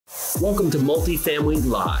Welcome to Multifamily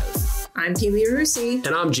Live. I'm Yarusi.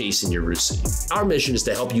 And I'm Jason Yarusi. Our mission is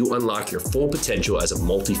to help you unlock your full potential as a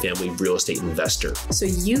multifamily real estate investor. So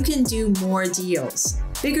you can do more deals,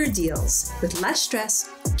 bigger deals, with less stress,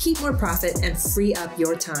 keep more profit, and free up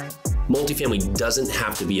your time. Multifamily doesn't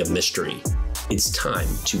have to be a mystery. It's time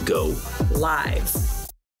to go live.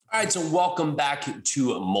 All right, so welcome back to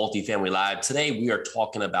Multifamily Live. Today, we are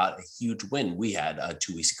talking about a huge win we had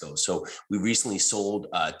 2 weeks ago. So we recently sold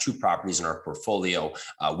 2 properties in our portfolio.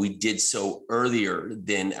 We did so earlier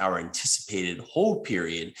than our anticipated hold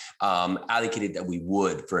period allocated that we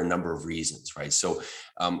would for a number of reasons, right? So,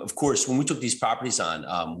 of course, when we took these properties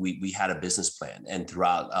on, we had a business plan. And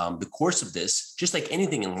throughout the course of this, just like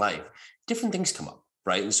anything in life, different things come up.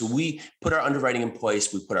 Right. And so we put our underwriting in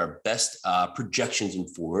place. We put our best projections in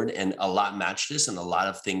forward, and a lot matched this, and a lot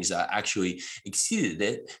of things actually exceeded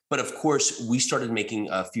it. But of course, we started making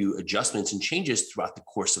a few adjustments and changes throughout the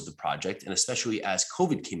course of the project, and especially as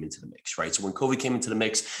COVID came into the mix. Right. So when COVID came into the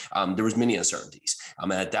mix, there was many uncertainties.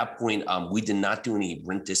 And at that point, we did not do any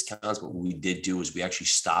rent discounts. But what we did do is we actually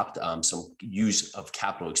stopped some use of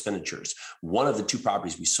capital expenditures. One of the 2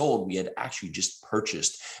 properties we sold, we had actually just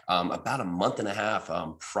purchased about a month and a half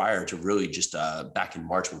prior to really just back in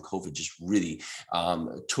March when COVID just really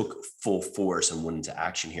took full force and went into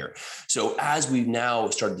action here. So as we've now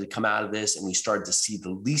started to come out of this and we started to see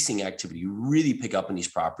the leasing activity really pick up in these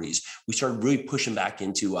properties, we started really pushing back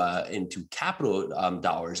into capital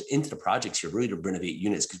dollars into the projects here, really to renovate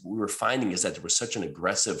units, because what we were finding is that there was such an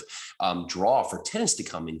aggressive draw for tenants to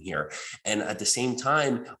come in here. And at the same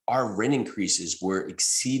time, our rent increases were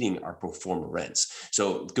exceeding our pro forma rents.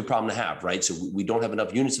 So good problem to have, right? So we don't have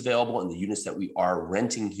enough units available, and the units that we are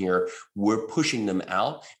renting here, we're pushing them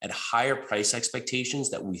out at higher price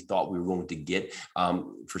expectations that we thought we were going to get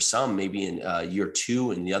for some maybe in year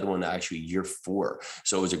 2, and the other one actually year 4.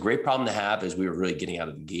 So it was a great problem to have as we were really getting out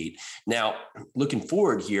of the gate. Now, looking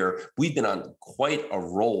forward here, we've been on quite a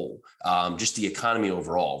roll, just the economy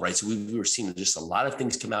overall, right? So we were seeing just a lot of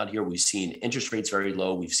things come out here. We've seen interest rates very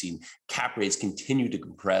low. We've seen cap rates continue to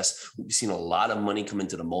compress. We've seen a lot of money come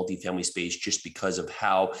into the multifamily space just because of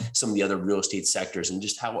how some of the other real estate sectors and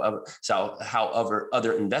just how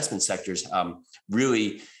other investment sectors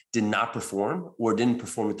really did not perform or didn't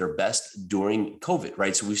perform at their best during COVID,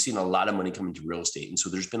 right? So we've seen a lot of money come into real estate. And so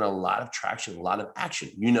there's been a lot of traction, a lot of action.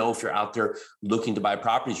 You know, if you're out there looking to buy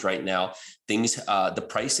properties right now, the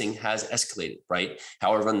pricing has escalated, right?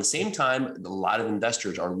 However, at the same time, a lot of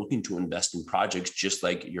investors are looking to invest in projects just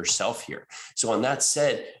like yourself here. So on that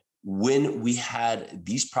said, when we had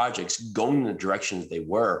these projects going in the direction that they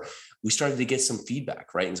were, we started to get some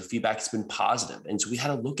feedback, right? And so feedback has been positive. And so we had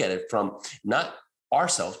to look at it from not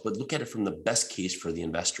ourselves, but look at it from the best case for the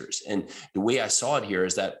investors. And the way I saw it here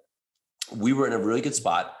is that we were in a really good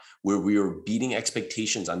spot where we were beating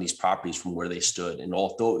expectations on these properties from where they stood. And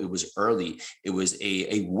although it was early, it was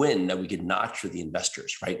a win that we could notch for the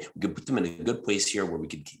investors, right? We could put them in a good place here where we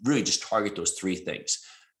could really just target those 3 things: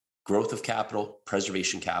 growth of capital,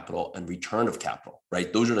 preservation capital, and return of capital,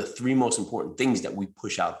 right? Those are the 3 most important things that we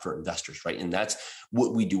push out for investors, right? And that's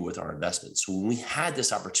what we do with our investments. So when we had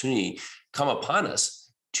this opportunity come upon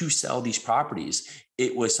us to sell these properties,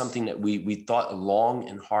 it was something that we thought long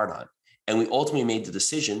and hard on. And we ultimately made the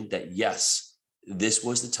decision that, yes, this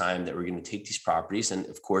was the time that we're going to take these properties and,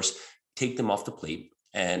 of course, take them off the plate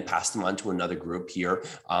and pass them on to another group here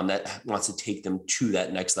that wants to take them to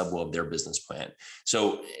that next level of their business plan.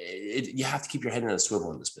 So you have to keep your head in a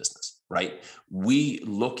swivel in this business, right? We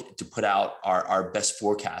look to put out our best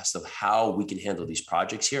forecast of how we can handle these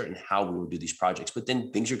projects here and how we will do these projects. But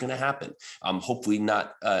then things are going to happen. Hopefully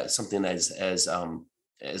not something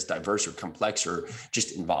as diverse or complex or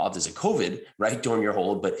just involved as a COVID, right, during your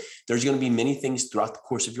hold, but there's going to be many things throughout the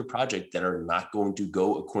course of your project that are not going to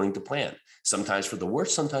go according to plan, sometimes for the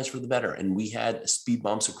worse, sometimes for the better. And we had speed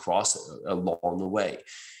bumps along the way.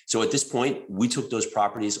 So at this point, we took those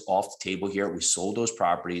properties off the table here. We sold those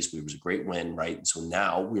properties. It was a great win, right? And so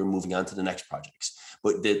now we're moving on to the next projects.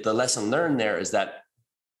 But the lesson learned there is that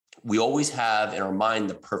we always have in our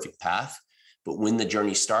mind the perfect path, but when the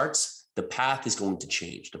journey starts, the path is going to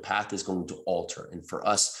change. The path is going to alter. And for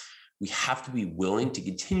us, we have to be willing to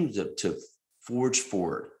continue to forge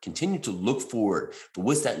forward, continue to look forward for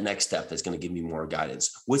what's that next step that's going to give me more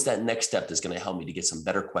guidance? What's that next step that's going to help me to get some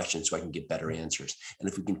better questions so I can get better answers? And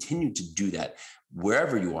if we continue to do that,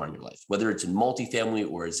 wherever you are in your life, whether it's in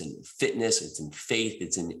multifamily or it's in fitness, it's in faith,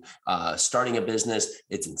 it's in starting a business,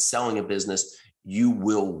 it's in selling a business, you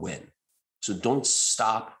will win. So don't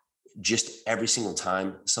stop just every single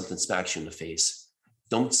time something smacks you in the face.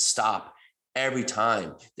 Don't stop every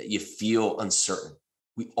time that you feel uncertain.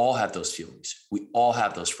 We all have those feelings. We all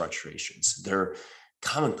have those frustrations. They're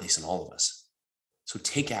commonplace in all of us. So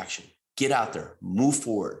take action, get out there, move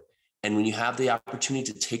forward. And when you have the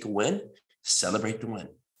opportunity to take a win, celebrate the win.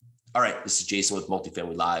 All right, this is Jason with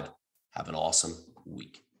Multifamily Live. Have an awesome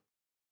week.